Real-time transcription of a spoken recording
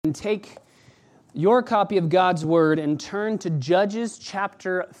and take your copy of God's Word and turn to Judges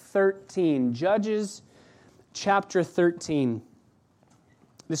chapter 13. Judges chapter 13.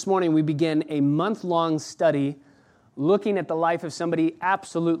 This morning we begin a month-long study looking at the life of somebody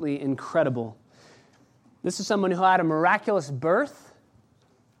absolutely incredible. This is someone who had a miraculous birth.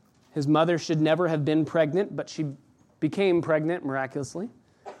 His mother should never have been pregnant, but she became pregnant miraculously.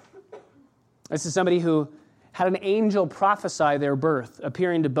 This is somebody who had an angel prophesy their birth,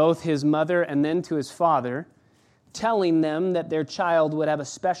 appearing to both his mother and then to his father, telling them that their child would have a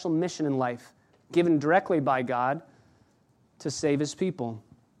special mission in life, given directly by God to save his people.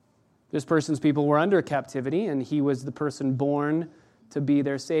 This person's people were under captivity, and he was the person born to be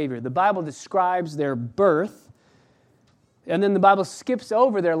their Savior. The Bible describes their birth, and then the Bible skips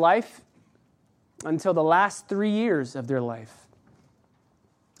over their life until the last 3 years of their life.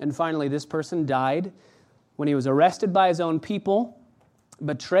 And finally, this person died when he was arrested by his own people,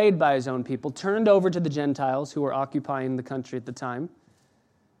 betrayed by his own people, turned over to the Gentiles who were occupying the country at the time,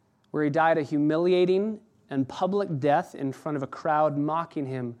 where he died a humiliating and public death in front of a crowd mocking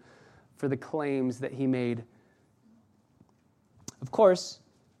him for the claims that he made. Of course,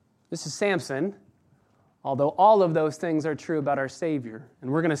 this is Samson, although all of those things are true about our Savior. And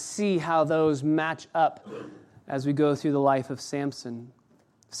we're going to see how those match up as we go through the life of Samson.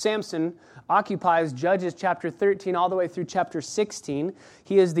 Samson occupies Judges chapter 13 all the way through chapter 16.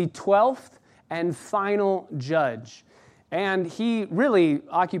 He is the 12th and final judge. And he really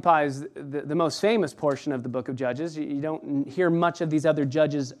occupies the most famous portion of the book of Judges. You don't hear much of these other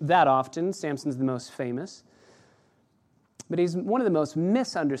judges that often. Samson's the most famous. But he's one of the most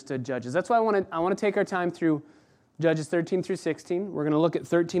misunderstood judges. That's why I want to take our time through Judges 13 through 16. We're going to look at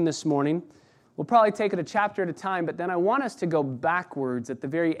 13 this morning. We'll probably take it a chapter at a time, but then I want us to go backwards at the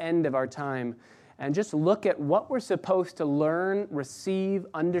very end of our time and just look at what we're supposed to learn, receive,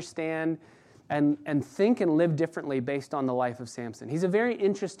 understand, and think and live differently based on the life of Samson. He's a very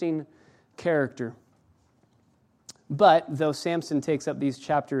interesting character. But though Samson takes up these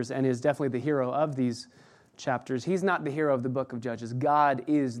chapters and is definitely the hero of these chapters, he's not the hero of the book of Judges. God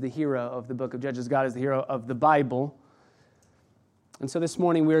is the hero of the book of Judges. God is the hero of the Bible. And so this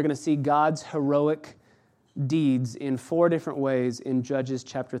morning we are going to see God's heroic deeds in 4 different ways in Judges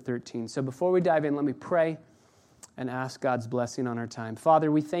chapter 13. So before we dive in, let me pray and ask God's blessing on our time.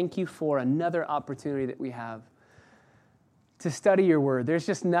 Father, we thank you for another opportunity that we have to study your word. There's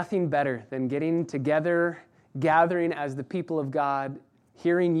just nothing better than getting together, gathering as the people of God,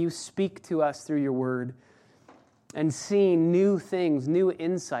 hearing you speak to us through your word, and seeing new things, new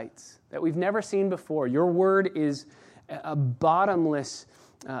insights that we've never seen before. Your word is a bottomless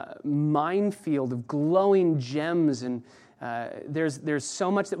minefield of glowing gems, and there's so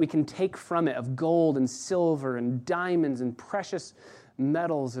much that we can take from it of gold and silver and diamonds and precious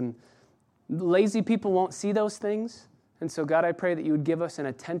metals, and lazy people won't see those things. And so God, I pray that you would give us an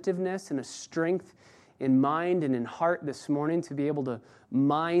attentiveness and a strength in mind and in heart this morning to be able to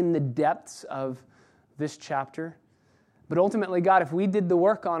mine the depths of this chapter. But ultimately, God, if we did the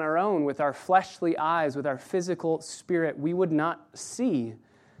work on our own with our fleshly eyes, with our physical spirit, we would not see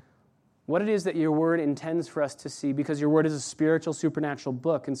what it is that your word intends for us to see, because your word is a spiritual, supernatural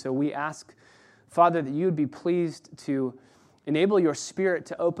book. And so we ask, Father, that you would be pleased to enable your spirit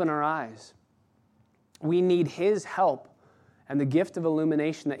to open our eyes. We need his help and the gift of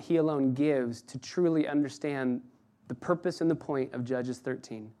illumination that he alone gives to truly understand the purpose and the point of Judges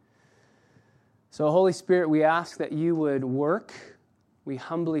 13. So, Holy Spirit, we ask that you would work. We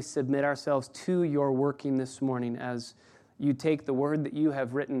humbly submit ourselves to your working this morning as you take the word that you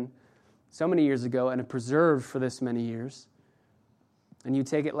have written so many years ago and have preserved for this many years, and you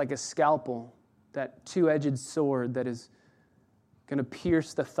take it like a scalpel, that two-edged sword that is going to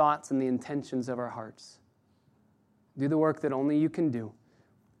pierce the thoughts and the intentions of our hearts. Do the work that only you can do.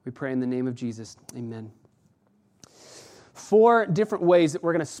 We pray in the name of Jesus. Amen. 4 different ways that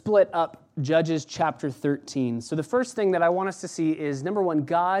we're going to split up Judges chapter 13. So the first thing that I want us to see is, number 1,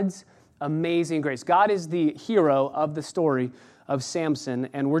 God's amazing grace. God is the hero of the story of Samson,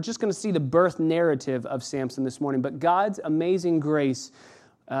 and we're just going to see the birth narrative of Samson this morning. But God's amazing grace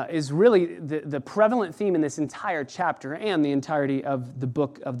is really the prevalent theme in this entire chapter and the entirety of the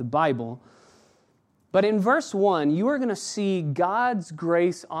book of the Bible. But in verse 1, you are going to see God's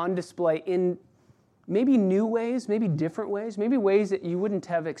grace on display in maybe new ways, maybe different ways, maybe ways that you wouldn't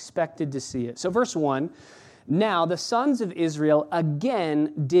have expected to see it. So verse 1, now the sons of Israel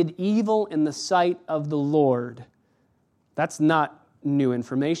again did evil in the sight of the Lord. That's not new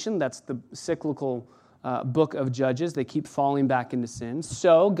information. That's the cyclical book of Judges. They keep falling back into sin.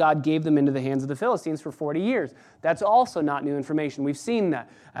 So God gave them into the hands of the Philistines for 40 years. That's also not new information. We've seen that.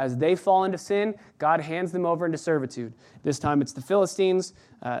 As they fall into sin, God hands them over into servitude. This time it's the Philistines.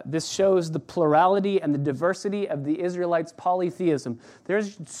 This shows the plurality and the diversity of the Israelites' polytheism.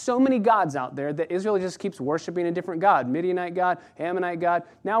 There's so many gods out there that Israel just keeps worshiping a different god. Midianite god, Ammonite god.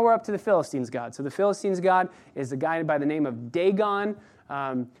 Now we're up to the Philistines' god. So the Philistines' god is a guy by the name of Dagon.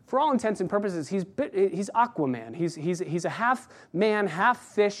 For all intents and purposes, he's Aquaman. He's a half man, half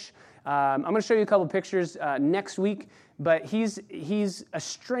fish. I'm going to show you a couple pictures next week, but he's a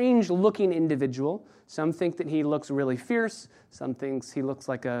strange-looking individual. Some think that he looks really fierce. Some thinks he looks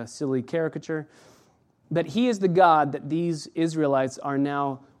like a silly caricature. But he is the God that these Israelites are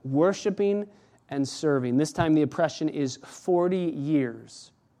now worshiping and serving. This time the oppression is 40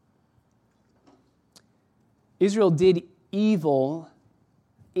 years. Israel did evil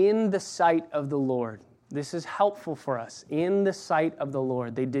in the sight of the Lord. This is helpful for us. In the sight of the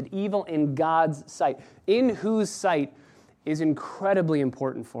Lord. They did evil in God's sight. In whose sight is incredibly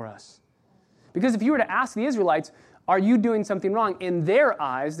important for us. Because if you were to ask the Israelites, are you doing something wrong? In their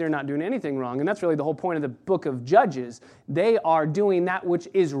eyes, they're not doing anything wrong. And that's really the whole point of the book of Judges. They are doing that which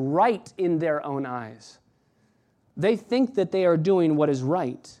is right in their own eyes. They think that they are doing what is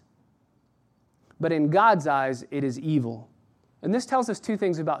right. But in God's eyes, it is evil. And this tells us two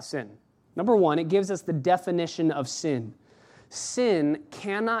things about sin. Number one, it gives us the definition of sin. Sin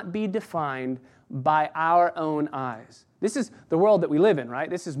cannot be defined by our own eyes. This is the world that we live in, right?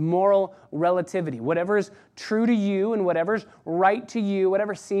 This is moral relativity. Whatever is true to you and whatever's right to you,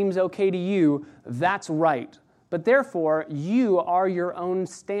 whatever seems okay to you, that's right. But therefore, you are your own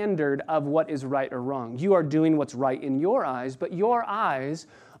standard of what is right or wrong. You are doing what's right in your eyes, but your eyes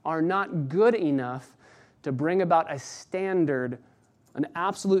are not good enough to bring about a standard, an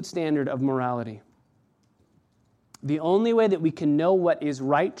absolute standard of morality. The only way that we can know what is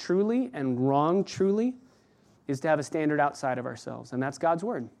right truly and wrong truly is to have a standard outside of ourselves, and that's God's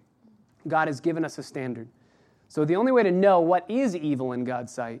Word. God has given us a standard. So the only way to know what is evil in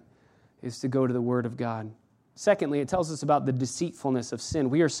God's sight is to go to the Word of God. Secondly, it tells us about the deceitfulness of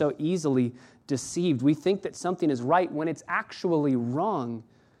sin. We are so easily deceived. We think that something is right when it's actually wrong.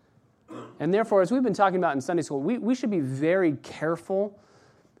 And therefore, as we've been talking about in Sunday school, we should be very careful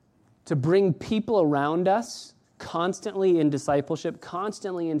to bring people around us constantly in discipleship,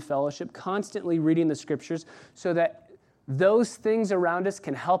 constantly in fellowship, constantly reading the Scriptures, so that those things around us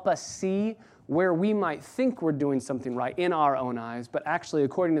can help us see where we might think we're doing something right in our own eyes, but actually,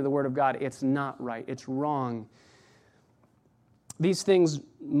 according to the Word of God, it's not right, it's wrong. These things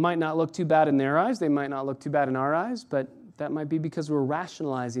might not look too bad in their eyes, they might not look too bad in our eyes, but that might be because we're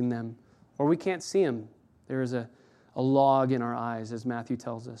rationalizing them, or we can't see them. There is a log in our eyes, as Matthew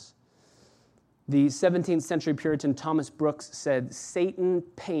tells us. The 17th century Puritan Thomas Brooks said, Satan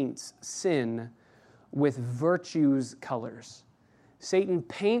paints sin with virtue's colors. Satan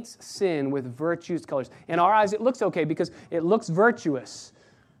paints sin with virtue's colors. In our eyes, it looks okay because it looks virtuous.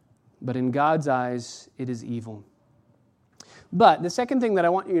 But in God's eyes, it is evil. But the second thing that I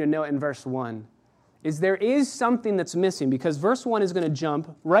want you to know in verse 1 is there is something that's missing, because verse 1 is going to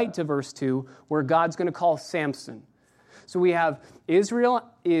jump right to verse 2, where God's going to call Samson. So we have Israel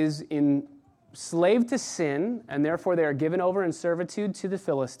is enslaved to sin, and therefore they are given over in servitude to the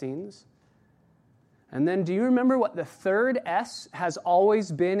Philistines. And then do you remember what the third S has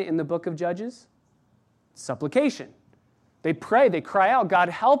always been in the book of Judges? Supplication. They pray, they cry out, God,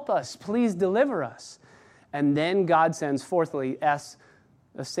 help us, please deliver us. And then God sends, fourthly, S,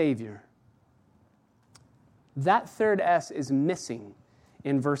 a Savior. That third S is missing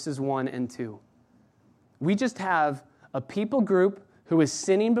in verses 1 and 2. We just have a people group who is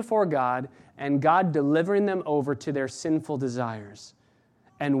sinning before God, and God delivering them over to their sinful desires.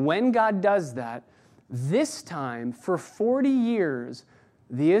 And when God does that, this time, for 40 years,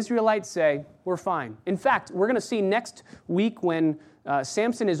 the Israelites say, we're fine. In fact, we're going to see next week when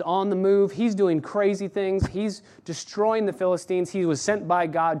Samson is on the move. He's doing crazy things. He's destroying the Philistines. He was sent by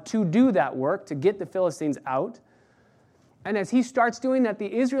God to do that work, to get the Philistines out. And as he starts doing that,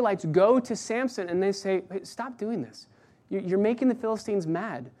 the Israelites go to Samson and they say, hey, stop doing this. You're making the Philistines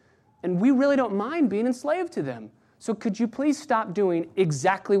mad. And we really don't mind being enslaved to them. So could you please stop doing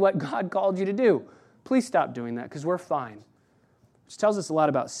exactly what God called you to do? Please stop doing that, because we're fine. Which tells us a lot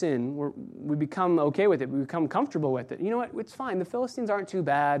about sin. We become okay with it. We become comfortable with it. You know what? It's fine. The Philistines aren't too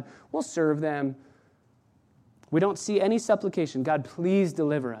bad. We'll serve them. We don't see any supplication. God, please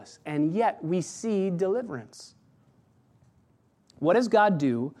deliver us. And yet we see deliverance. What does God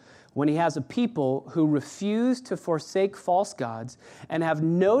do when he has a people who refuse to forsake false gods and have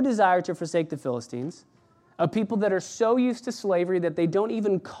no desire to forsake the Philistines? A people that are so used to slavery that they don't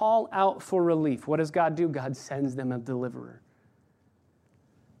even call out for relief. What does God do? God sends them a deliverer.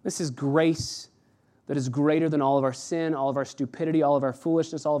 This is grace that is greater than all of our sin, all of our stupidity, all of our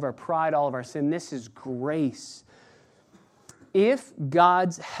foolishness, all of our pride, all of our sin. This is grace. If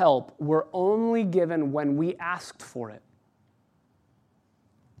God's help were only given when we asked for it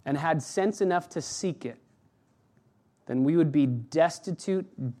and had sense enough to seek it, then we would be destitute,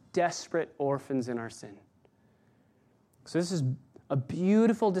 desperate orphans in our sin. So this is a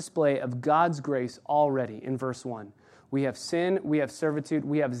beautiful display of God's grace already in verse 1. We have sin, we have servitude,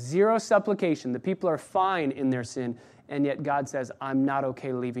 we have zero supplication. The people are fine in their sin, and yet God says, I'm not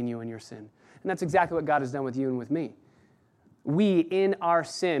okay leaving you in your sin. And that's exactly what God has done with you and with me. We, in our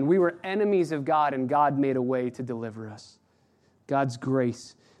sin, we were enemies of God, and God made a way to deliver us. God's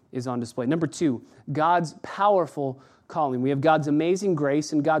grace is on display. Number 2, God's powerful calling. We have God's amazing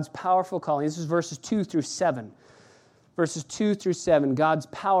grace and God's powerful calling. This is verses 2 through 7. Verses 2 through 7, God's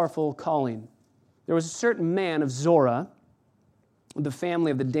powerful calling. There was a certain man of Zorah, the family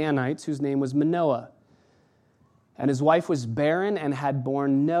of the Danites, whose name was Manoah. And his wife was barren and had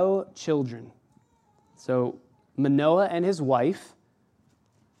borne no children. So Manoah and his wife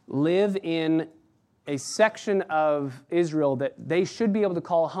live in a section of Israel that they should be able to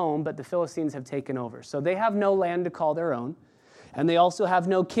call home, but the Philistines have taken over. So they have no land to call their own, and they also have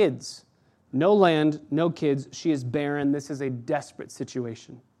no kids. No land, no kids. She is barren. This is a desperate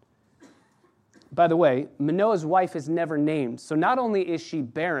situation. By the way, Manoah's wife is never named. So not only is she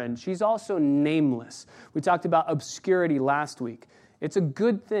barren, she's also nameless. We talked about obscurity last week. It's a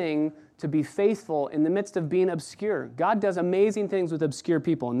good thing to be faithful in the midst of being obscure. God does amazing things with obscure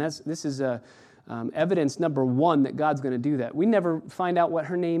people, and this is evidence number 1 that God's going to do that. We never find out what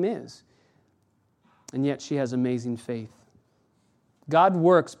her name is, and yet she has amazing faith. God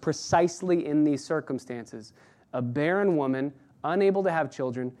works precisely in these circumstances. A barren woman, unable to have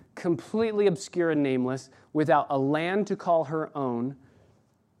children, completely obscure and nameless, without a land to call her own.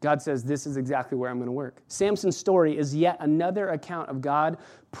 God says, this is exactly where I'm going to work. Samson's story is yet another account of God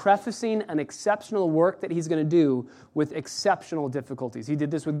prefacing an exceptional work that he's going to do with exceptional difficulties. He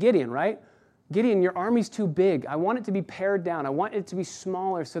did this with Gideon, right? Gideon, your army's too big. I want it to be pared down. I want it to be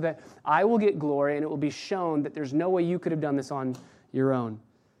smaller so that I will get glory and it will be shown that there's no way you could have done this on your own.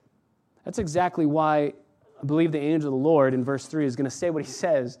 That's exactly why I believe the angel of the Lord in verse 3 is going to say what he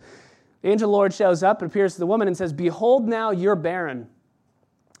says. The angel of the Lord shows up and appears to the woman and says, behold, now you're barren.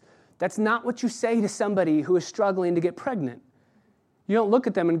 That's not what you say to somebody who is struggling to get pregnant. You don't look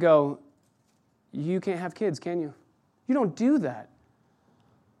at them and go, you can't have kids, can you? You don't do that.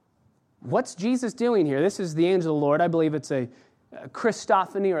 What's Jesus doing here? This is the angel of the Lord. I believe it's a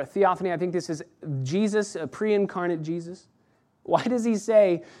Christophany or a theophany. I think this is Jesus, a pre-incarnate Jesus. Why does he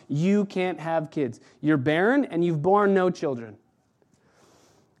say, you can't have kids? You're barren and you've borne no children.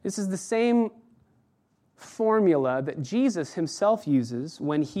 This is the same formula that Jesus himself uses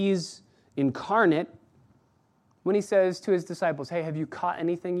when he's incarnate, when he says to his disciples, hey, have you caught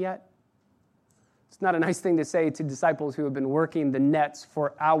anything yet? It's not a nice thing to say to disciples who have been working the nets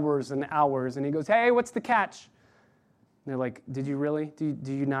for hours and hours. And he goes, hey, what's the catch? And they're like, did you really? Do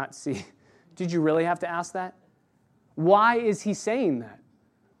you not see? Did you really have to ask that? Why is he saying that?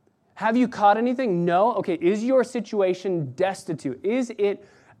 Have you caught anything? No? Okay, is your situation destitute? Is it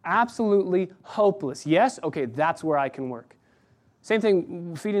absolutely hopeless? Yes? Okay, that's where I can work. Same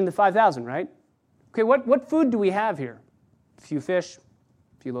thing feeding the 5,000, right? Okay, what food do we have here? A few fish,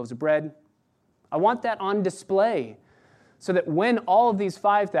 a few loaves of bread. I want that on display so that when all of these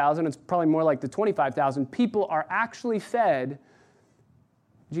 5,000, it's probably more like the 25,000, people are actually fed,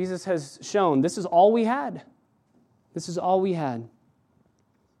 Jesus has shown this is all we had. This is all we had.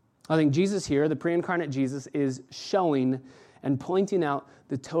 I think Jesus here, the pre-incarnate Jesus, is showing and pointing out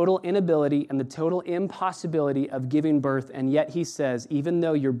the total inability and the total impossibility of giving birth. And yet he says, even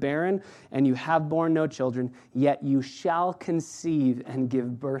though you're barren and you have borne no children, yet you shall conceive and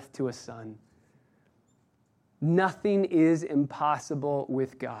give birth to a son. Nothing is impossible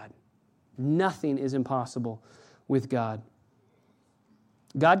with God. Nothing is impossible with God.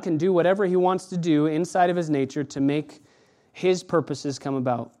 God can do whatever he wants to do inside of his nature to make his purposes come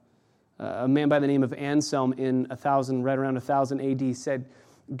about. A man by the name of Anselm in right around 1000 AD said,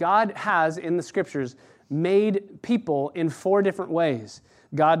 God has, in the scriptures, made people in 4 different ways.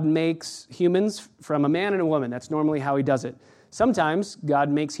 God makes humans from a man and a woman. That's normally how he does it. Sometimes God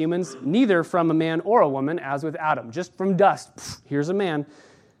makes humans neither from a man or a woman, as with Adam, just from dust. Pfft, here's a man.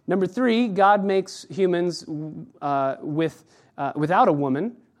 Number 3, God makes humans without a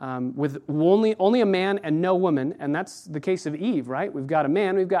woman, with only a man and no woman, and that's the case of Eve, right? We've got a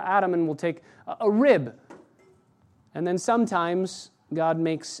man, we've got Adam, and we'll take a rib And then sometimes God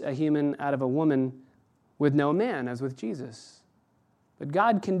makes a human out of a woman with no man, as with Jesus. But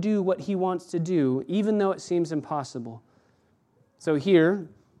God can do what he wants to do, even though it seems impossible. So here,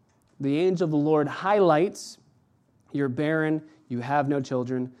 the angel of the Lord highlights, you're barren, you have no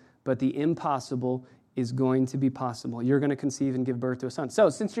children, but the impossible is going to be possible. You're going to conceive and give birth to a son. So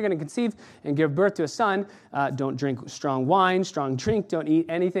since you're going to conceive and give birth to a son, don't drink strong wine, strong drink, don't eat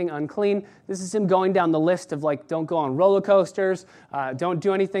anything unclean. This is him going down the list of don't go on roller coasters, don't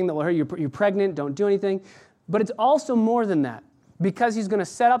do anything that will hurt you. You're pregnant, don't do anything. But it's also more than that, because he's going to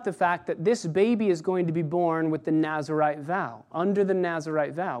set up the fact that this baby is going to be born with the Nazirite vow, under the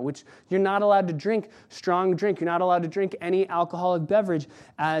Nazirite vow, which you're not allowed to drink strong drink. You're not allowed to drink any alcoholic beverage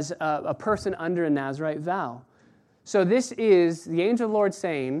as a person under a Nazirite vow. So this is the angel of the Lord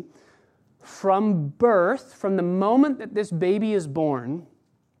saying, from birth, from the moment that this baby is born,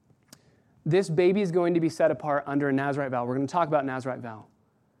 this baby is going to be set apart under a Nazirite vow. We're going to talk about Nazirite vow.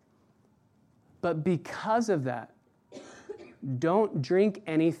 But because of that, don't drink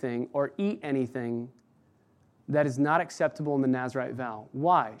anything or eat anything that is not acceptable in the Nazirite vow.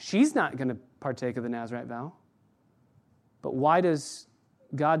 Why? She's not going to partake of the Nazirite vow. But why does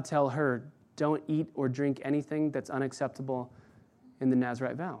God tell her, don't eat or drink anything that's unacceptable in the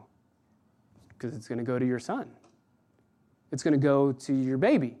Nazirite vow? Because it's going to go to your son. It's going to go to your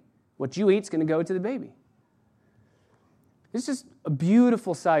baby. What you eat is going to go to the baby. It's just a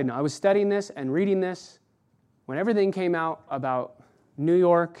beautiful side note. I was studying this and reading this when everything came out about New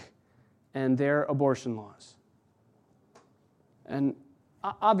York and their abortion laws. And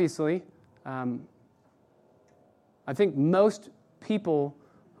obviously, I think most people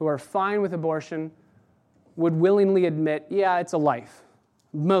who are fine with abortion would willingly admit, yeah, it's a life.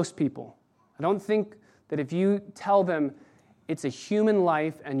 Most people. I don't think that if you tell them it's a human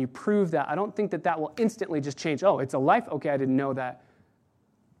life and you prove that, I don't think that will instantly just change. Oh, it's a life? Okay, I didn't know that.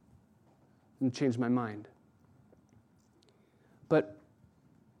 And change my mind. But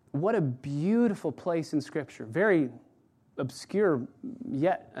what a beautiful place in Scripture. Very obscure,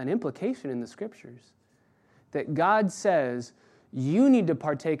 yet an implication in the Scriptures. That God says, you need to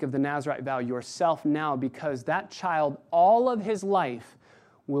partake of the Nazirite vow yourself now, because that child, all of his life,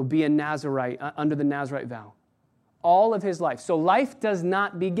 will be a Nazirite under the Nazirite vow. All of his life. So life does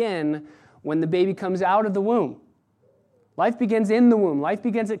not begin when the baby comes out of the womb. Life begins in the womb. Life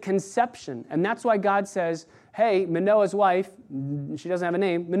begins at conception. And that's why God says, hey, Manoah's wife, she doesn't have a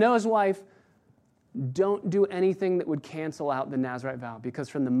name, Manoah's wife, don't do anything that would cancel out the Nazirite vow, because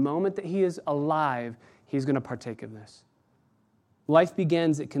from the moment that he is alive, he's going to partake of this. Life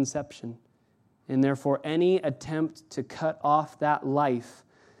begins at conception, and therefore any attempt to cut off that life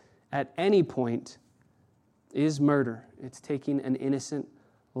at any point is murder. It's taking an innocent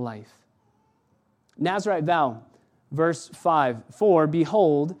life. Nazirite vow, verse 5, for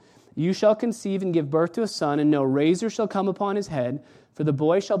behold, you shall conceive and give birth to a son, and no razor shall come upon his head, for the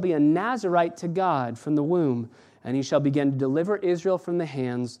boy shall be a Nazirite to God from the womb, and he shall begin to deliver Israel from the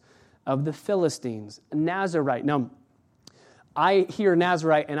hands of the Philistines. Nazirite. Now, I hear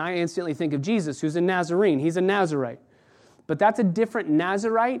Nazirite, and I instantly think of Jesus, who's a Nazarene. He's a Nazirite. But that's a different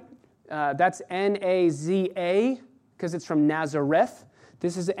Nazirite. That's N-A-Z-A, because it's from Nazareth.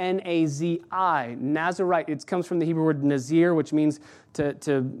 This is N-A-Z-I, Nazirite. It comes from the Hebrew word nazir, which means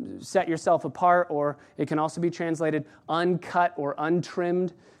to set yourself apart, or it can also be translated uncut or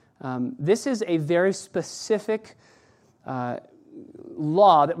untrimmed. This is a very specific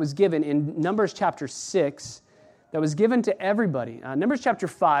law that was given in Numbers chapter 6, that was given to everybody. Numbers chapter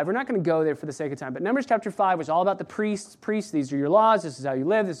 5, we're not going to go there for the sake of time, but Numbers chapter 5 was all about the priests. Priests, these are your laws, this is how you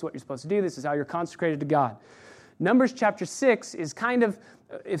live, this is what you're supposed to do, this is how you're consecrated to God. Numbers chapter 6 is kind of,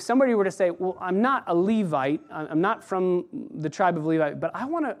 if somebody were to say, well, I'm not a Levite, I'm not from the tribe of Levi, but I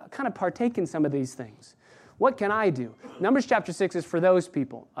want to kind of partake in some of these things. What can I do? Numbers chapter 6 is for those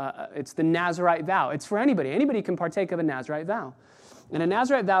people. It's the Nazirite vow. It's for anybody. Anybody can partake of a Nazirite vow. And a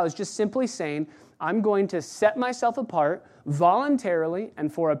Nazirite vow is just simply saying, I'm going to set myself apart voluntarily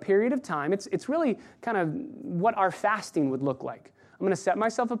and for a period of time. It's really kind of what our fasting would look like. I'm going to set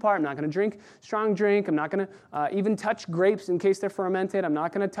myself apart. I'm not going to drink strong drink. I'm not going to even touch grapes in case they're fermented. I'm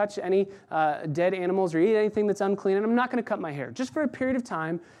not going to touch any dead animals or eat anything that's unclean. And I'm not going to cut my hair. Just for a period of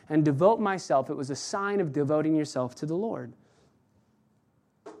time and devote myself. It was a sign of devoting yourself to the Lord.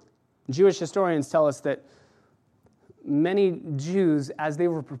 Jewish historians tell us that many Jews, as they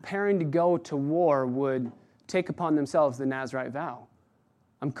were preparing to go to war, would take upon themselves the Nazirite vow.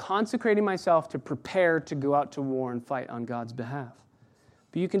 I'm consecrating myself to prepare to go out to war and fight on God's behalf.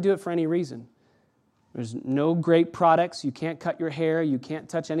 But you can do it for any reason. There's no great products. You can't cut your hair. You can't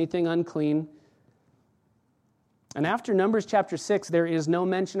touch anything unclean. And after Numbers chapter 6, there is no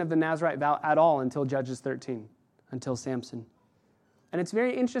mention of the Nazirite vow at all until Judges 13, until Samson. And it's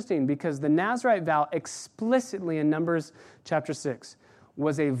very interesting because the Nazirite vow explicitly in Numbers chapter 6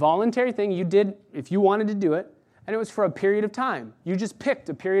 was a voluntary thing you did if you wanted to do it, and it was for a period of time. You just picked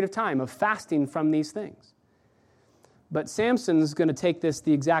a period of time of fasting from these things. But Samson's going to take this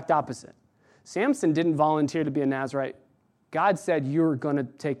the exact opposite. Samson didn't volunteer to be a Nazirite. God said, you're going to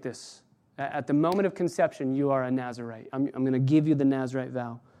take this. At the moment of conception, you are a Nazirite. I'm going to give you the Nazirite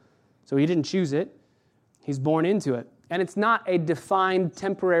vow. So he didn't choose it. He's born into it. And it's not a defined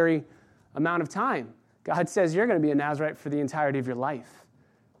temporary amount of time. God says you're going to be a Nazirite for the entirety of your life.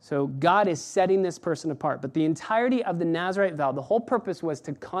 So God is setting this person apart. But the entirety of the Nazirite vow, the whole purpose was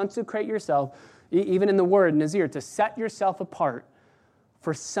to consecrate yourself, even in the word Nazir, to set yourself apart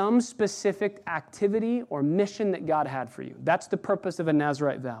for some specific activity or mission that God had for you. That's the purpose of a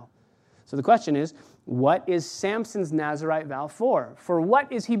Nazirite vow. So the question is, what is Samson's Nazirite vow for? For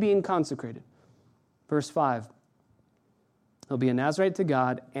what is he being consecrated? Verse 5. He'll be a Nazirite to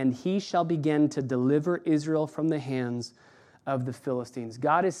God, and he shall begin to deliver Israel from the hands of the Philistines.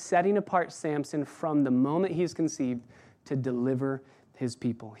 God is setting apart Samson from the moment he is conceived to deliver his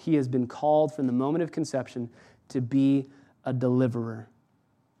people. He has been called from the moment of conception to be a deliverer.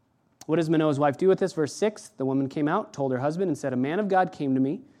 What does Manoah's wife do with this? Verse 6, the woman came out, told her husband, and said, a man of God came to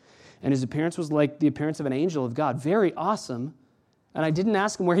me, and his appearance was like the appearance of an angel of God, very awesome. And I didn't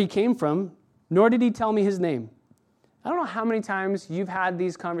ask him where he came from, nor did he tell me his name. I don't know how many times you've had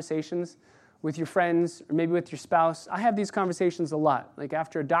these conversations with your friends or maybe with your spouse. I have these conversations a lot. Like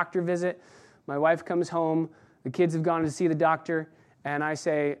after a doctor visit, my wife comes home, the kids have gone to see the doctor, and I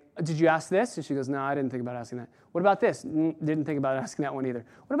say, did you ask this? And she goes, no, I didn't think about asking that. What about this? Didn't think about asking that one either.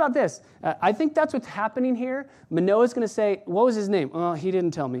 What about this? I think that's what's happening here. Manoah's going to say, what was his name? Oh, he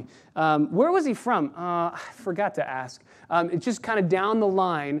didn't tell me. Where was he from? I forgot to ask. It's just kind of down the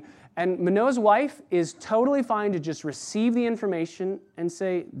line. And Manoah's wife is totally fine to just receive the information and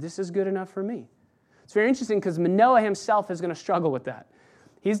say, this is good enough for me. It's very interesting because Manoah himself is going to struggle with that.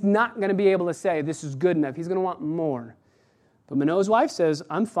 He's not going to be able to say, this is good enough. He's going to want more. But Manoah's wife says,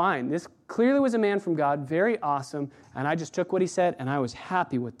 I'm fine. This clearly was a man from God, very awesome, and I just took what he said, and I was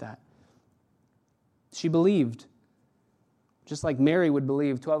happy with that. She believed, just like Mary would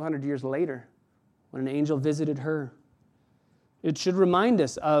believe 1,200 years later when an angel visited her. It should remind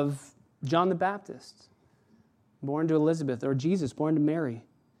us of John the Baptist, born to Elizabeth, or Jesus, born to Mary.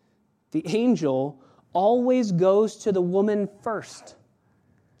 The angel always goes to the woman first,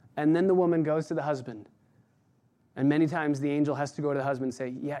 and then the woman goes to the husband. And many times the angel has to go to the husband and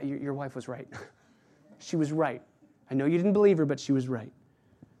say, yeah, your wife was right. She was right. I know you didn't believe her, but she was right.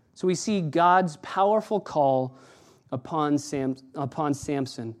 So we see God's powerful call upon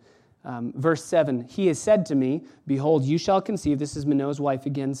Samson. Verse 7, he has said to me, behold, you shall conceive. This is Manoah's wife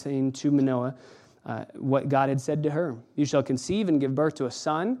again saying to Manoah what God had said to her. You shall conceive and give birth to a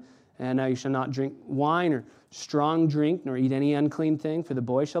son, and you shall not drink wine or strong drink, nor eat any unclean thing, for the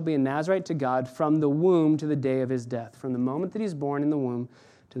boy shall be a Nazirite to God from the womb to the day of his death. From the moment that he's born in the womb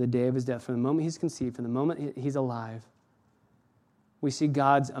to the day of his death. From the moment he's conceived, from the moment he's alive. We see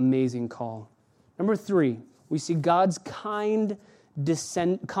God's amazing call. Number 3, we see God's kind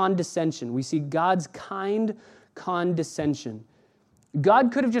condescension. We see God's kind condescension.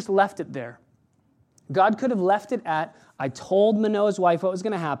 God could have just left it there. God could have left it at, I told Manoah's wife what was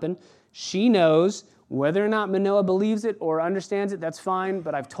going to happen. She knows. Whether or not Manoah believes it or understands it, that's fine,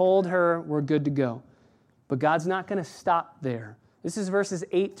 but I've told her we're good to go. But God's not going to stop there. This is verses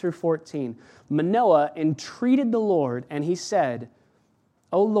 8 through 14. Manoah entreated the Lord, and he said,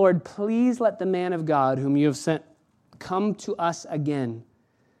 O Lord, please let the man of God whom you have sent come to us again,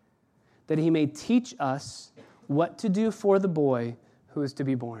 that he may teach us what to do for the boy who is to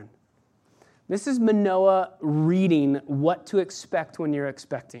be born. This is Manoah reading what to expect when you're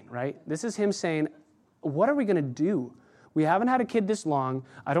expecting, right? This is him saying, what are we going to do? We haven't had a kid this long.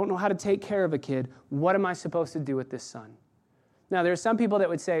 I don't know how to take care of a kid. What am I supposed to do with this son? Now, there are some people that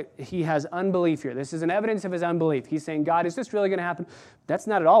would say he has unbelief here. This is an evidence of his unbelief. He's saying, God, is this really going to happen? That's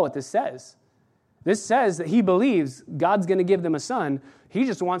not at all what this says. This says that he believes God's going to give them a son. He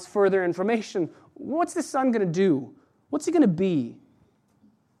just wants further information. What's this son going to do? What's he going to be?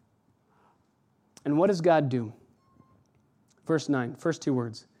 And what does God do? Verse 9, first 2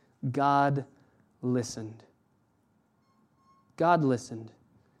 words. God listened. God listened.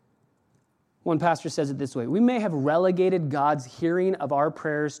 One pastor says it this way: we may have relegated God's hearing of our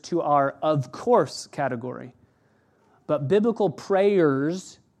prayers to our of course category, but biblical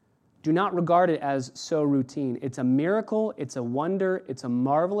prayers Do not regard it as so routine. It's a miracle, it's a wonder, it's a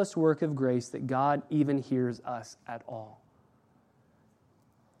marvelous work of grace that God even hears us at all.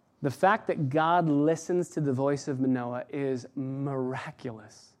 The fact that God listens to the voice of Manoah is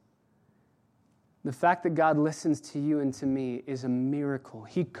miraculous. The fact that God listens to you and to me is a miracle.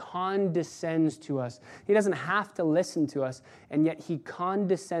 He condescends to us. He doesn't have to listen to us, and yet he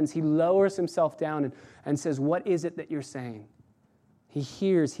condescends. He lowers himself down and says, what is it that you're saying? He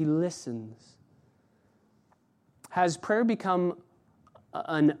hears, he listens. Has prayer become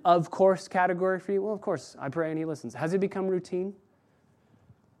an of course category for you? Well, of course, I pray and he listens. Has it become routine?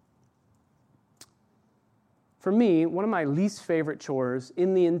 For me, one of my least favorite chores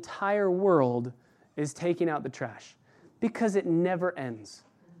in the entire world is taking out the trash, because it never ends.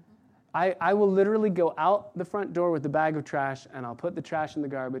 I will literally go out the front door with the bag of trash, and I'll put the trash in the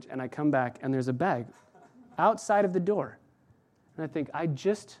garbage, and I come back, and there's a bag outside of the door. And I think,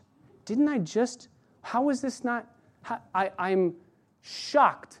 how is this not, I'm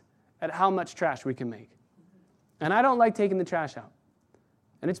shocked at how much trash we can make. And I don't like taking the trash out.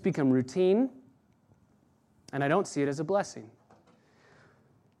 And it's become routine, and I don't see it as a blessing.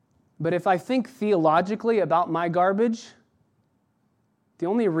 But if I think theologically about my garbage, the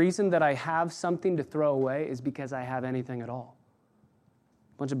only reason that I have something to throw away is because I have anything at all.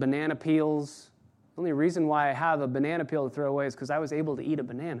 A bunch of banana peels. The only reason why I have a banana peel to throw away is because I was able to eat a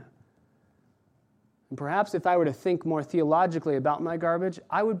banana. And perhaps if I were to think more theologically about my garbage,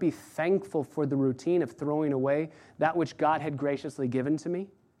 I would be thankful for the routine of throwing away that which God had graciously given to me.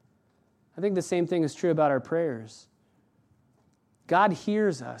 I think the same thing is true about our prayers. God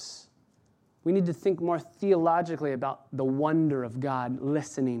hears us. We need to think more theologically about the wonder of God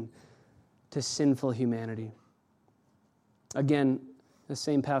listening to sinful humanity. Again, the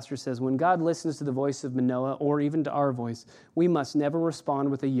same pastor says, when God listens to the voice of Manoah, or even to our voice, we must never respond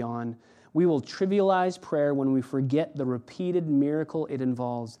with a yawn. We will trivialize prayer when we forget the repeated miracle it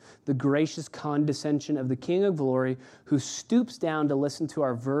involves, the gracious condescension of the King of Glory, who stoops down to listen to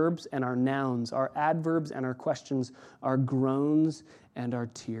our verbs and our nouns, our adverbs and our questions, our groans and our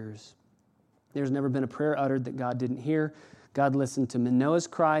tears. There's never been a prayer uttered that God didn't hear. God listened to Manoah's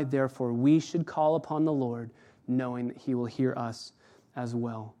cry, therefore we should call upon the Lord, knowing that he will hear us as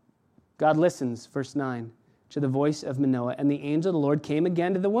well. God listens, verse 9, to the voice of Manoah, and the angel of the Lord came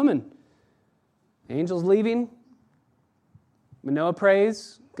again to the woman. The angel's leaving. Manoah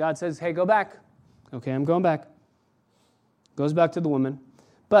prays. God says, hey, go back. Okay, I'm going back. Goes back to the woman.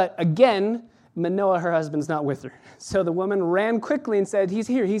 But again, Manoah, her husband's not with her. So the woman ran quickly and said, he's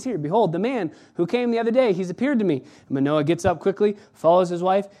here. Behold, the man who came the other day, he's appeared to me. And Manoah gets up quickly, follows his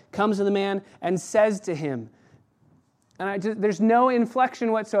wife, comes to the man, and says to him, and there's no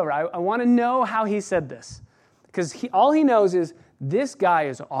inflection whatsoever. I want to know how he said this. Because all he knows is, this guy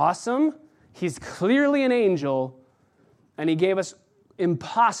is awesome, he's clearly an angel, and he gave us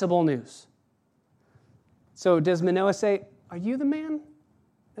impossible news. So does Manoah say, are you the man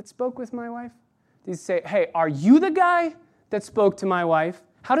that spoke with my wife? Does he say, hey, are you the guy that spoke to my wife?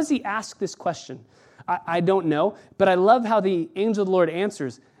 How does he ask this question? I don't know, but I love how the angel of the Lord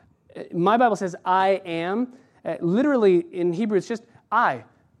answers. My Bible says, I am. Literally, in Hebrew, it's just I.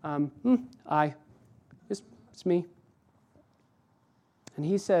 I. It's me. And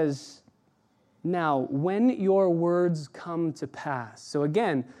he says, now, when your words come to pass. So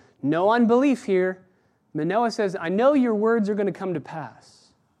again, no unbelief here. Manoah says, I know your words are going to come to pass.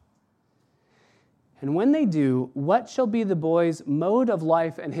 And when they do, what shall be the boy's mode of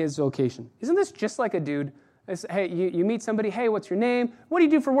life and his vocation? Isn't this just like a dude? Hey, you meet somebody, hey, what's your name? What do you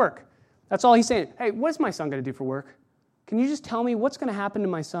do for work? That's all he's saying. Hey, what's my son going to do for work? Can you just tell me what's going to happen to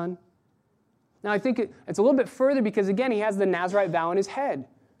my son? Now, I think it's a little bit further because, again, he has the Nazirite vow in his head.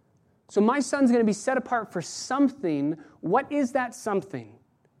 So my son's going to be set apart for something. What is that something?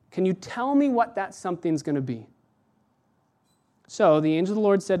 Can you tell me what that something's going to be? So the angel of the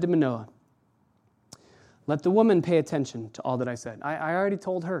Lord said to Manoah, let the woman pay attention to all that I said. I already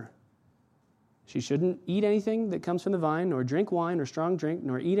told her. She shouldn't eat anything that comes from the vine, nor drink wine or strong drink,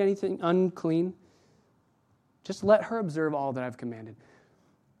 nor eat anything unclean. Just let her observe all that I've commanded.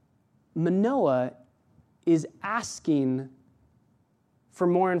 Manoah is asking for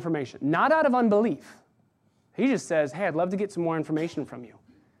more information, not out of unbelief. He just says, hey, I'd love to get some more information from you.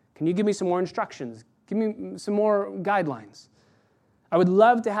 Can you give me some more instructions? Give me some more guidelines. I would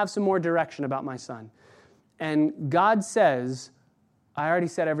love to have some more direction about my son. And God says, I already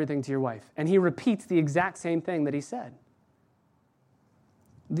said everything to your wife. And he repeats the exact same thing that he said.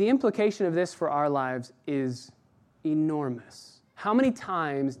 The implication of this for our lives is enormous. How many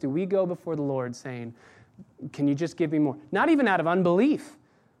times do we go before the Lord saying, can you just give me more? Not even out of unbelief.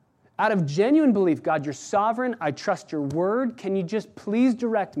 Out of genuine belief, God, you're sovereign. I trust your word. Can you just please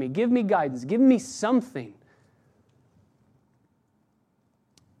direct me? Give me guidance. Give me something.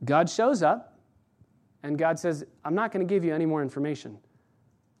 God shows up, and God says, I'm not going to give you any more information,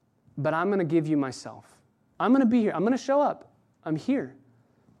 but I'm going to give you myself. I'm going to be here. I'm going to show up. I'm here.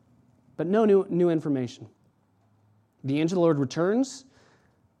 But no new information. The angel of the Lord returns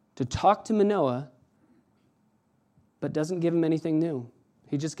to talk to Manoah, but doesn't give him anything new.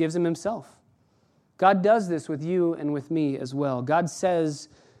 He just gives him himself. God does this with you and with me as well. God says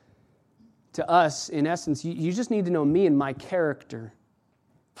to us, in essence, you just need to know me and my character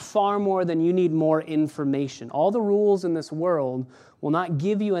far more than you need more information. All the rules in this world will not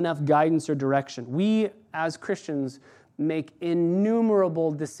give you enough guidance or direction. We, as Christians, make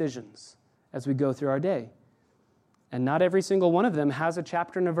innumerable decisions as we go through our day. And not every single one of them has a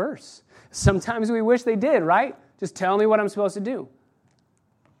chapter and a verse. Sometimes we wish they did, right? Just tell me what I'm supposed to do.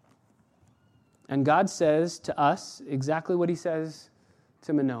 And God says to us exactly what he says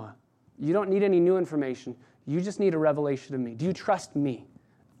to Manoah. You don't need any new information. You just need a revelation of me. Do you trust me?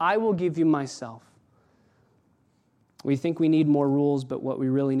 I will give you myself. We think we need more rules, but what we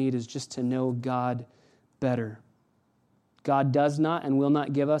really need is just to know God better. God does not and will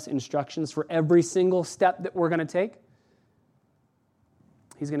not give us instructions for every single step that we're going to take.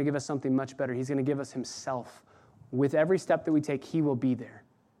 He's going to give us something much better. He's going to give us himself. With every step that we take, he will be there.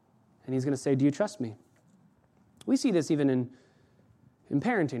 And he's going to say, do you trust me? We see this even in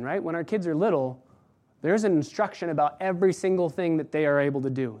parenting, right? When our kids are little, there's an instruction about every single thing that they are able to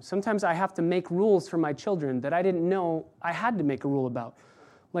do. Sometimes I have to make rules for my children that I didn't know I had to make a rule about.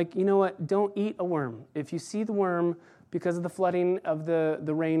 Like, you know what? Don't eat a worm. If you see the worm because of the flooding of the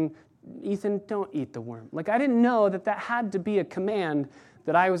rain, Ethan, don't eat the worm. Like, I didn't know that had to be a command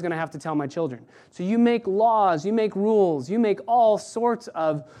that I was going to have to tell my children. So you make laws, you make rules, you make all sorts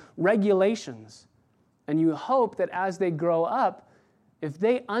of regulations. And you hope that as they grow up, if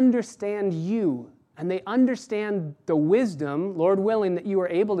they understand you and they understand the wisdom, Lord willing, that you are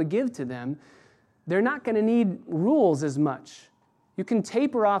able to give to them, they're not going to need rules as much. You can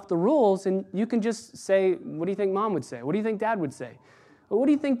taper off the rules and you can just say, what do you think mom would say? What do you think dad would say? Well, what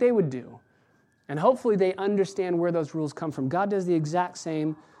do you think they would do? And hopefully they understand where those rules come from. God does the exact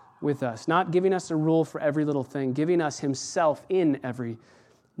same with us, not giving us a rule for every little thing, giving us himself in every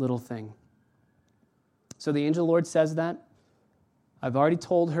little thing. So the angel of the Lord says that. I've already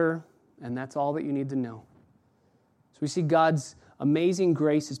told her, and that's all that you need to know. So we see God's amazing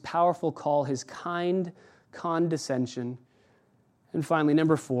grace, his powerful call, his kind condescension. And finally,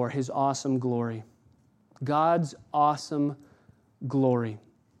 number 4, his awesome glory. God's awesome glory.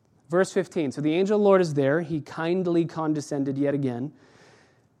 Verse 15, so the angel of the Lord is there. He kindly condescended yet again.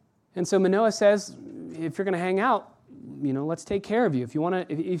 And so Manoah says, if you're going to hang out, let's take care of you. If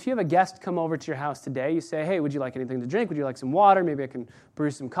you have a guest come over to your house today, you say, hey, would you like anything to drink? Would you like some water? Maybe I can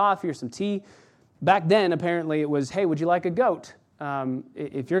brew some coffee or some tea. Back then, apparently, it was, hey, would you like a goat?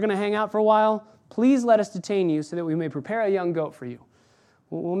 If you're going to hang out for a while, please let us detain you so that we may prepare a young goat for you.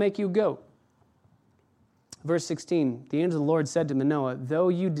 We'll make you a goat. Verse 16, the angel of the Lord said to Manoah, though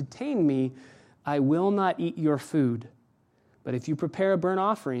you detain me, I will not eat your food. But if you prepare a burnt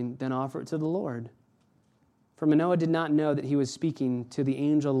offering, then offer it to the Lord. For Manoah did not know that he was speaking to the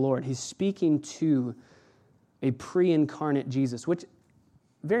angel of the Lord. He's speaking to a pre-incarnate Jesus, which,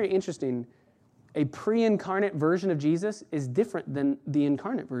 very interesting, a pre-incarnate version of Jesus is different than the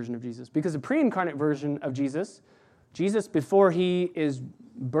incarnate version of Jesus. Because the pre-incarnate version of Jesus before he is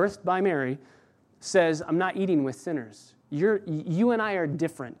birthed by Mary, says, I'm not eating with sinners. You and I are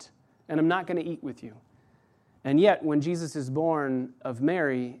different, and I'm not going to eat with you. And yet, when Jesus is born of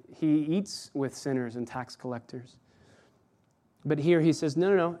Mary, he eats with sinners and tax collectors. But here he says,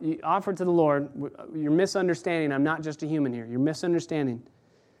 no, you offer it to the Lord. You're misunderstanding. I'm not just a human here. You're misunderstanding.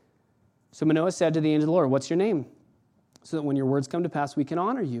 So Manoah said to the angel of the Lord, what's your name? So that when your words come to pass, we can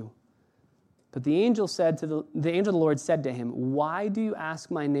honor you. But the angel of the Lord said to him, why do you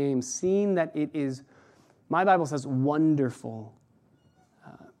ask my name, seeing that it is, my Bible says, wonderful.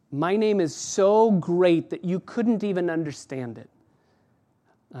 My name is so great that you couldn't even understand it.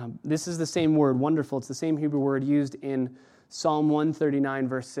 This is the same word, wonderful. It's the same Hebrew word used in Psalm 139,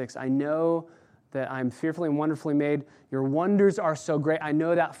 verse 6. I know that I'm fearfully and wonderfully made. Your wonders are so great. I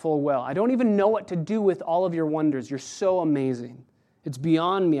know that full well. I don't even know what to do with all of your wonders. You're so amazing. It's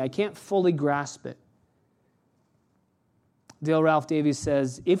beyond me. I can't fully grasp it. Dale Ralph Davies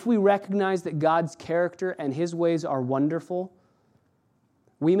says, if we recognize that God's character and his ways are wonderful,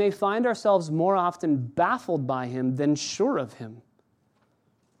 we may find ourselves more often baffled by him than sure of him.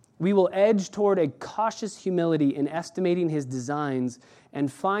 We will edge toward a cautious humility in estimating his designs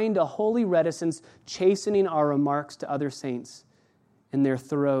and find a holy reticence chastening our remarks to other saints in their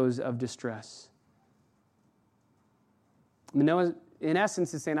throes of distress. Manoah, in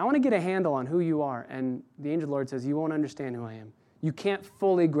essence, is saying, I want to get a handle on who you are. And the angel of the Lord says, you won't understand who I am. You can't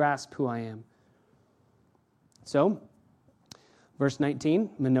fully grasp who I am. So, verse 19,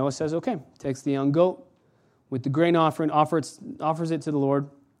 Manoah says, okay, takes the young goat with the grain offering, offers it to the Lord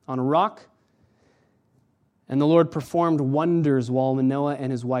on a rock. And the Lord performed wonders while Manoah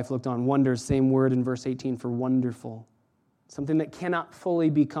and his wife looked on. Wonders, same word in verse 18 for wonderful. Something that cannot fully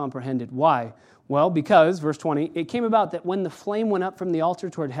be comprehended. Why? Well, because, verse 20, it came about that when the flame went up from the altar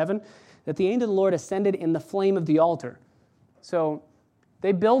toward heaven, that the angel of the Lord ascended in the flame of the altar. So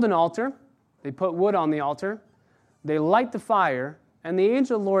they build an altar, they put wood on the altar, they light the fire, and the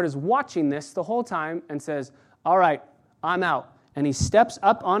angel of the Lord is watching this the whole time and says, all right, I'm out. And he steps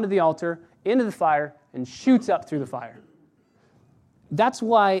up onto the altar, into the fire, and shoots up through the fire. That's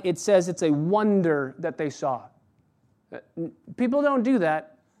why it says it's a wonder that they saw. People don't do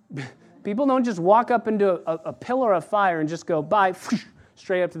that. People don't just walk up into a pillar of fire and just go, bye,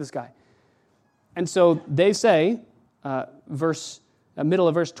 straight up to the sky. And so they say, middle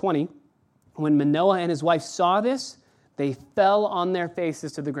of verse 20, when Manoah and his wife saw this, they fell on their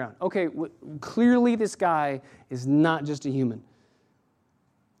faces to the ground. Okay, clearly this guy is not just a human.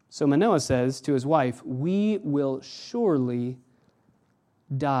 So Manoah says to his wife, we will surely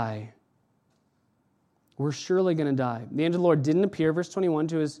die. We're surely going to die. The angel of the Lord didn't appear, verse 21,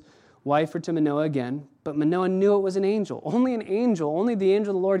 to his wife or to Manoah again, but Manoah knew it was an angel. Only an angel, only the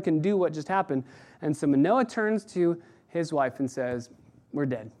angel of the Lord can do what just happened. And so Manoah turns to his wife and says, we're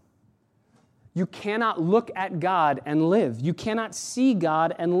dead. You cannot look at God and live. You cannot see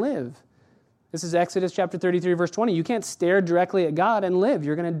God and live. This is Exodus chapter 33, verse 20. You can't stare directly at God and live.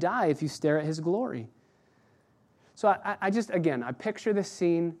 You're going to die if you stare at his glory. So I picture this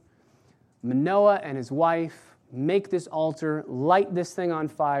scene. Manoah and his wife make this altar, light this thing on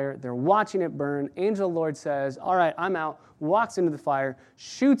fire. They're watching it burn. Angel of the Lord says, all right, I'm out, walks into the fire,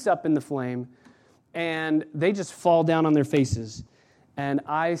 shoots up in the flame, and they just fall down on their faces. And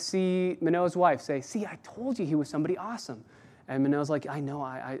I see Manoah's wife say, see, I told you he was somebody awesome. And Manoah's like, I know,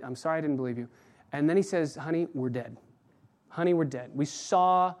 I'm sorry I didn't believe you. And then he says, honey, we're dead. Honey, we're dead. We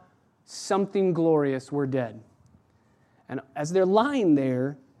saw something glorious, we're dead. And as they're lying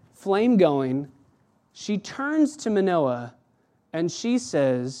there, flame going, she turns to Manoah and she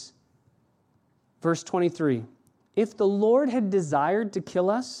says, verse 23, if the Lord had desired to kill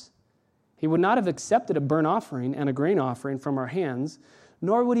us, he would not have accepted a burnt offering and a grain offering from our hands,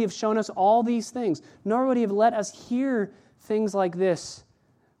 nor would he have shown us all these things, nor would he have let us hear things like this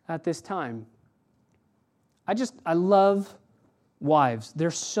at this time. I love wives.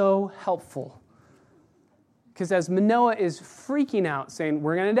 They're so helpful. Because as Manoah is freaking out, saying,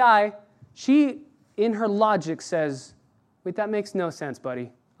 we're going to die, she, in her logic, says, wait, that makes no sense,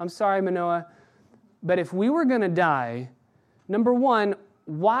 buddy. I'm sorry, Manoah, but if we were going to die, number one,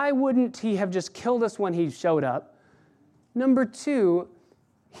 why wouldn't he have just killed us when he showed up? Number two,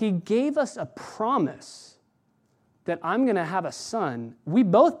 he gave us a promise that I'm going to have a son. We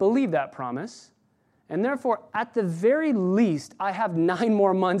both believe that promise, and therefore, at the very least, I have 9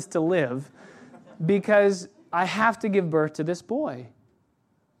 more months to live because I have to give birth to this boy.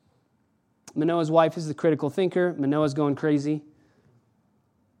 Manoah's wife is the critical thinker. Manoah's going crazy.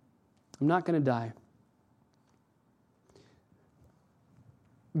 I'm not going to die.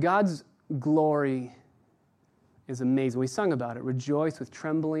 God's glory is amazing. We sung about it. Rejoice with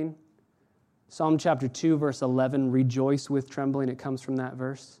trembling. Psalm chapter 2, verse 11, rejoice with trembling. It comes from that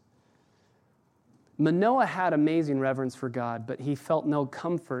verse. Manoah had amazing reverence for God, but he felt no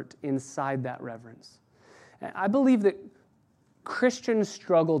comfort inside that reverence. I believe that Christians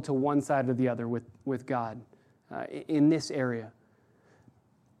struggle to one side or the other with God in this area.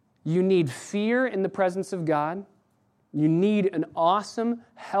 You need fear in the presence of God. You need an awesome,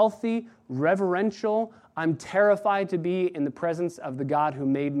 healthy, reverential, I'm terrified to be in the presence of the God who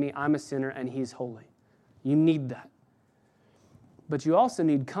made me. I'm a sinner and he's holy. You need that. But you also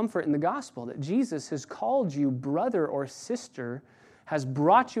need comfort in the gospel that Jesus has called you brother or sister, has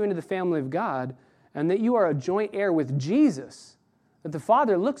brought you into the family of God, and that you are a joint heir with Jesus, that the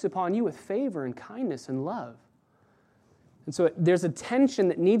Father looks upon you with favor and kindness and love. And so there's a tension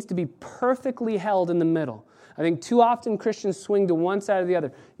that needs to be perfectly held in the middle. I think too often Christians swing to one side or the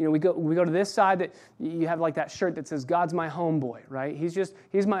other. You know, we go to this side that you have like that shirt that says, God's my homeboy, right?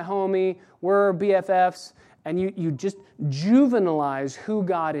 He's my homie, we're BFFs, and you just juvenilize who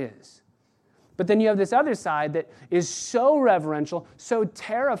God is. But then you have this other side that is so reverential, so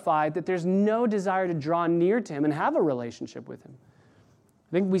terrified that there's no desire to draw near to him and have a relationship with him.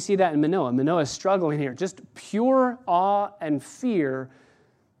 I think we see that in Manoah. Manoah is struggling here. Just pure awe and fear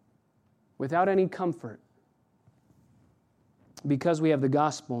without any comfort. Because we have the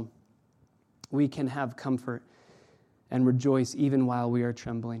gospel, we can have comfort and rejoice even while we are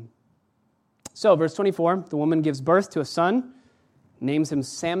trembling. So, verse 24, the woman gives birth to a son, names him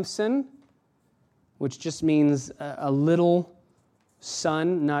Samson, which just means a little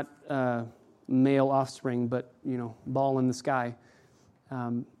son, not male offspring, but, ball in the sky.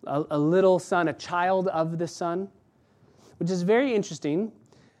 A little son, a child of the sun, which is very interesting.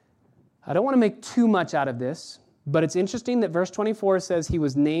 I don't want to make too much out of this, but it's interesting that verse 24 says he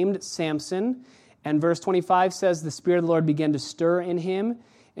was named Samson, and verse 25 says the Spirit of the Lord began to stir in him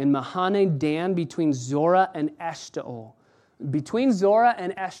in Mahane Dan between Zorah and Eshtaol. Between Zorah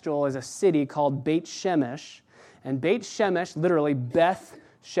and Eshtaol is a city called Beit Shemesh, and Beit Shemesh, literally Beth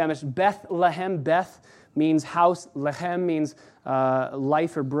Shemesh, Bethlehem, Beth means house, Lehem means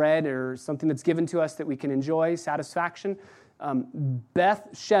life or bread or something that's given to us that we can enjoy, satisfaction. Beth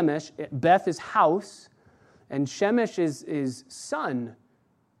Shemesh, Beth is house, and Shemesh is sun,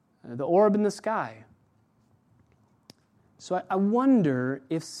 the orb in the sky. So I wonder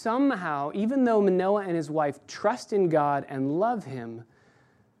if somehow, even though Manoah and his wife trust in God and love him,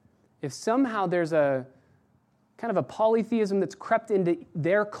 if somehow there's a kind of a polytheism that's crept into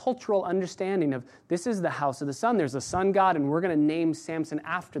their cultural understanding of this is the house of the sun, there's a sun god, and we're going to name Samson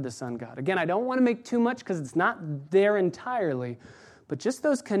after the sun god. Again, I don't want to make too much because it's not there entirely, but just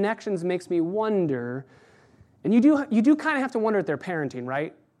those connections makes me wonder, and you do kind of have to wonder at their parenting,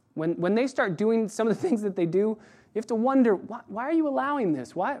 right? When they start doing some of the things that they do, you have to wonder, why are you allowing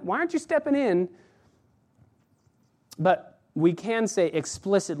this? Why aren't you stepping in? But we can say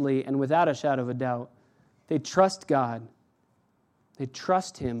explicitly and without a shadow of a doubt, they trust God. They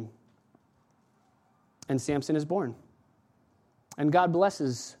trust him. And Samson is born. And God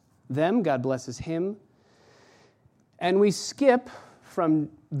blesses them. God blesses him. And we skip from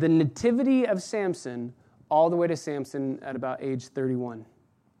the nativity of Samson all the way to Samson at about age 31.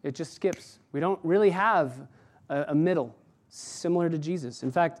 It just skips. We don't really have a middle similar to Jesus.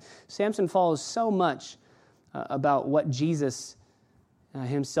 In fact, Samson follows so much about what Jesus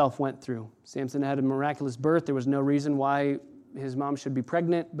himself went through. Samson had a miraculous birth. There was no reason why his mom should be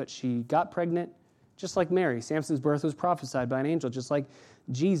pregnant, but she got pregnant, just like Mary. Samson's birth was prophesied by an angel, just like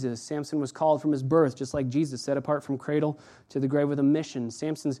Jesus. Samson was called from his birth, just like Jesus, set apart from cradle to the grave with a mission.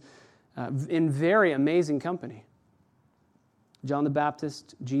 Samson's in very amazing company. John the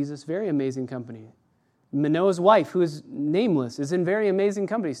Baptist, Jesus, very amazing company. Manoah's wife, who is nameless, is in very amazing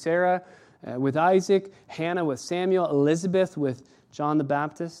company. Sarah with Isaac, Hannah with Samuel, Elizabeth with John the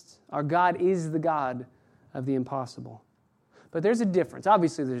Baptist. Our God is the God of the impossible. But there's a difference.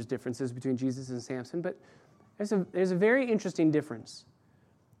 Obviously, there's differences between Jesus and Samson, but there's a very interesting difference.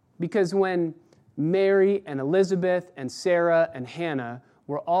 Because when Mary and Elizabeth and Sarah and Hannah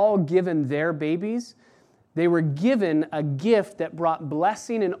were all given their babies, they were given a gift that brought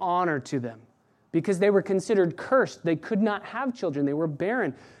blessing and honor to them. Because they were considered cursed. They could not have children. They were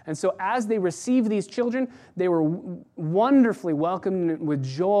barren. And so as they received these children, they were wonderfully welcomed with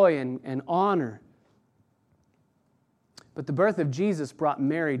joy and honor. But the birth of Jesus brought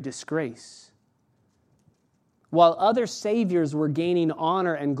Mary disgrace. While other saviors were gaining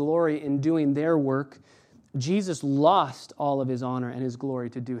honor and glory in doing their work, Jesus lost all of his honor and his glory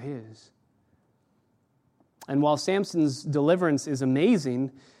to do his. And while Samson's deliverance is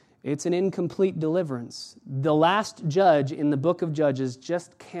amazing, it's an incomplete deliverance. The last judge in the book of Judges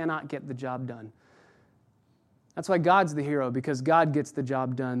just cannot get the job done. That's why God's the hero, because God gets the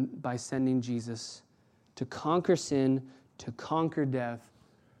job done by sending Jesus to conquer sin, to conquer death,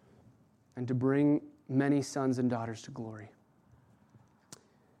 and to bring many sons and daughters to glory.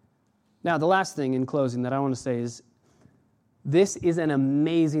 Now, the last thing in closing that I want to say is this is an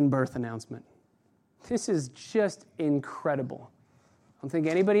amazing birth announcement. This is just incredible. I don't think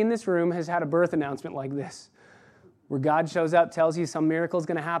anybody in this room has had a birth announcement like this, where God shows up, tells you some miracle is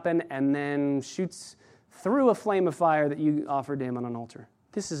going to happen, and then shoots through a flame of fire that you offered to him on an altar.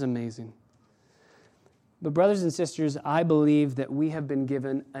 This is amazing. But brothers and sisters, I believe that we have been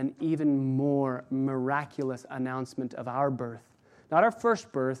given an even more miraculous announcement of our birth. Not our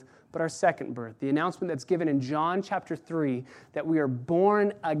first birth, but our second birth. The announcement that's given in John chapter 3, that we are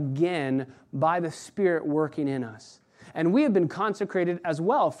born again by the Spirit working in us. And we have been consecrated as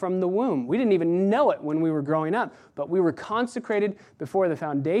well from the womb. We didn't even know it when we were growing up, but we were consecrated before the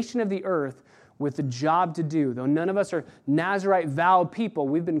foundation of the earth with a job to do. Though none of us are Nazirite vow people,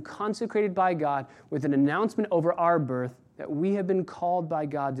 we've been consecrated by God with an announcement over our birth that we have been called by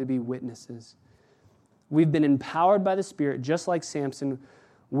God to be witnesses. We've been empowered by the Spirit, just like Samson,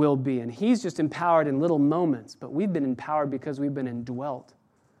 will be. And he's just empowered in little moments, but we've been empowered because we've been indwelt.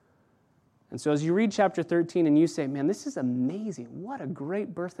 And so as you read chapter 13 and you say, man, this is amazing. What a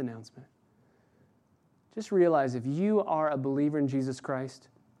great birth announcement. Just realize if you are a believer in Jesus Christ,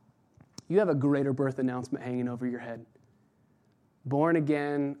 you have a greater birth announcement hanging over your head. Born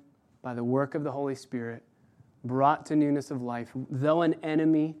again by the work of the Holy Spirit, brought to newness of life, though an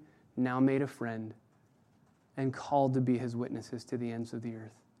enemy, now made a friend, and called to be his witnesses to the ends of the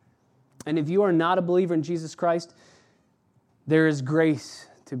earth. And if you are not a believer in Jesus Christ, there is grace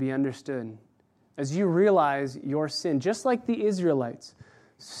to be understood. As you realize your sin, just like the Israelites,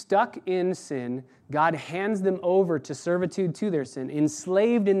 stuck in sin, God hands them over to servitude to their sin,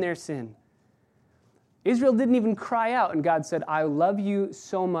 enslaved in their sin. Israel didn't even cry out, and God said, I love you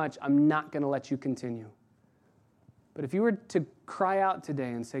so much, I'm not going to let you continue. But if you were to cry out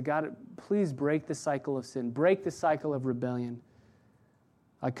today and say, God, please break the cycle of sin, break the cycle of rebellion,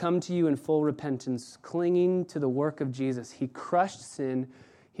 I come to you in full repentance, clinging to the work of Jesus. He crushed sin,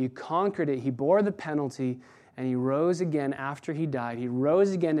 he conquered it, he bore the penalty, and he rose again after he died. He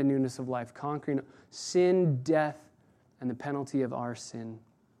rose again to newness of life, conquering sin, death, and the penalty of our sin.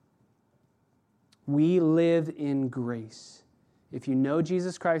 We live in grace. If you know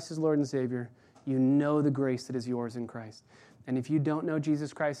Jesus Christ as Lord and Savior, you know the grace that is yours in Christ. And if you don't know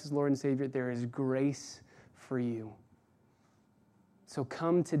Jesus Christ as Lord and Savior, there is grace for you. So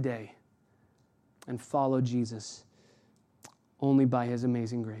come today and follow Jesus only by his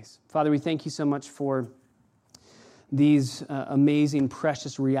amazing grace. Father, we thank you so much for these amazing,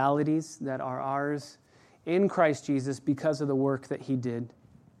 precious realities that are ours in Christ Jesus because of the work that he did.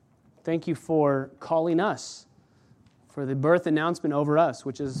 Thank you for calling us, for the birth announcement over us,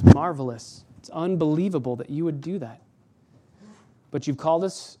 which is marvelous. It's unbelievable that you would do that. But you've called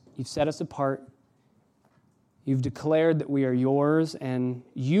us, you've set us apart, you've declared that we are yours, and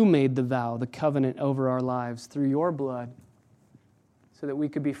you made the vow, the covenant over our lives through your blood, so that we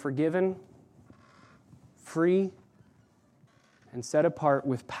could be forgiven, free, and set apart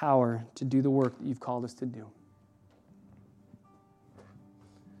with power to do the work that you've called us to do.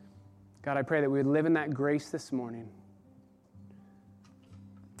 God, I pray that we would live in that grace this morning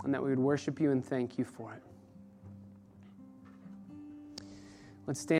and that we would worship you and thank you for it. Let's stand.